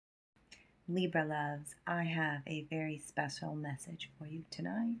Libra loves, I have a very special message for you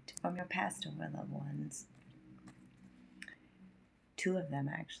tonight from your past over loved ones. Two of them,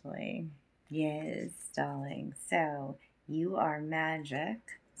 actually. Yes, darling. So, you are magic,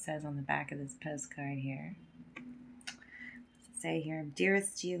 says on the back of this postcard here. Say here,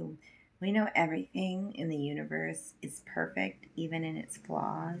 dearest you, we know everything in the universe is perfect, even in its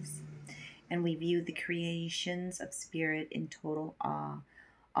flaws, and we view the creations of spirit in total awe.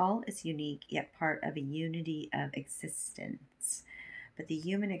 All is unique, yet part of a unity of existence. But the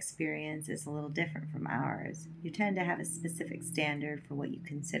human experience is a little different from ours. You tend to have a specific standard for what you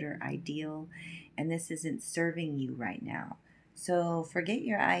consider ideal, and this isn't serving you right now. So forget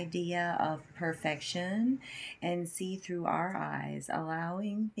your idea of perfection and see through our eyes,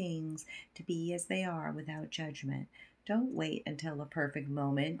 allowing things to be as they are without judgment. Don't wait until a perfect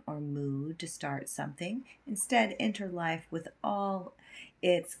moment or mood to start something. Instead, enter life with all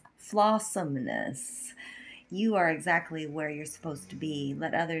its flawsomeness. You are exactly where you're supposed to be.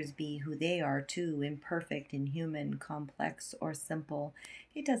 Let others be who they are too, imperfect, inhuman, complex, or simple.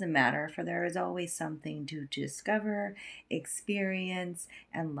 It doesn't matter, for there is always something to discover, experience,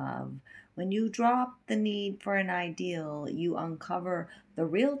 and love. When you drop the need for an ideal, you uncover the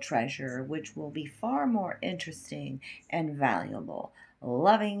real treasure, which will be far more interesting and valuable.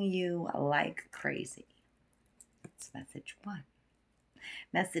 Loving you like crazy. That's message 1.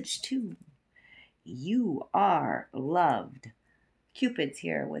 Message 2. You are loved. Cupid's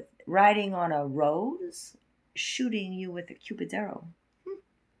here with riding on a rose, shooting you with a Cupid's arrow.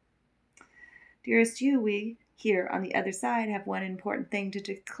 Dearest you, we here on the other side have one important thing to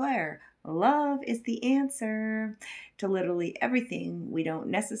declare. Love is the answer to literally everything. We don't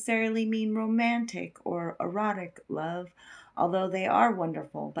necessarily mean romantic or erotic love, although they are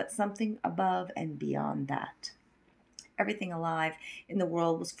wonderful, but something above and beyond that. Everything alive in the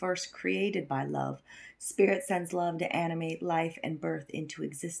world was first created by love. Spirit sends love to animate life and birth into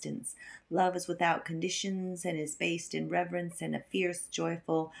existence. Love is without conditions and is based in reverence and a fierce,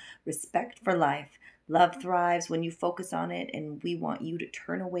 joyful respect for life. Love thrives when you focus on it, and we want you to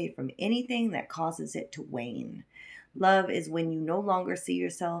turn away from anything that causes it to wane. Love is when you no longer see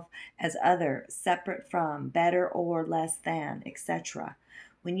yourself as other, separate from, better or less than, etc.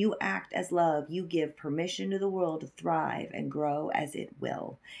 When you act as love, you give permission to the world to thrive and grow as it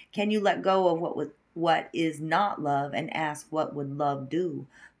will. Can you let go of what is not love and ask what would love do?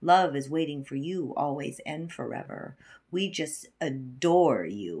 Love is waiting for you always and forever. We just adore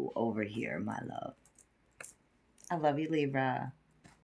you over here, my love. I love you, Libra.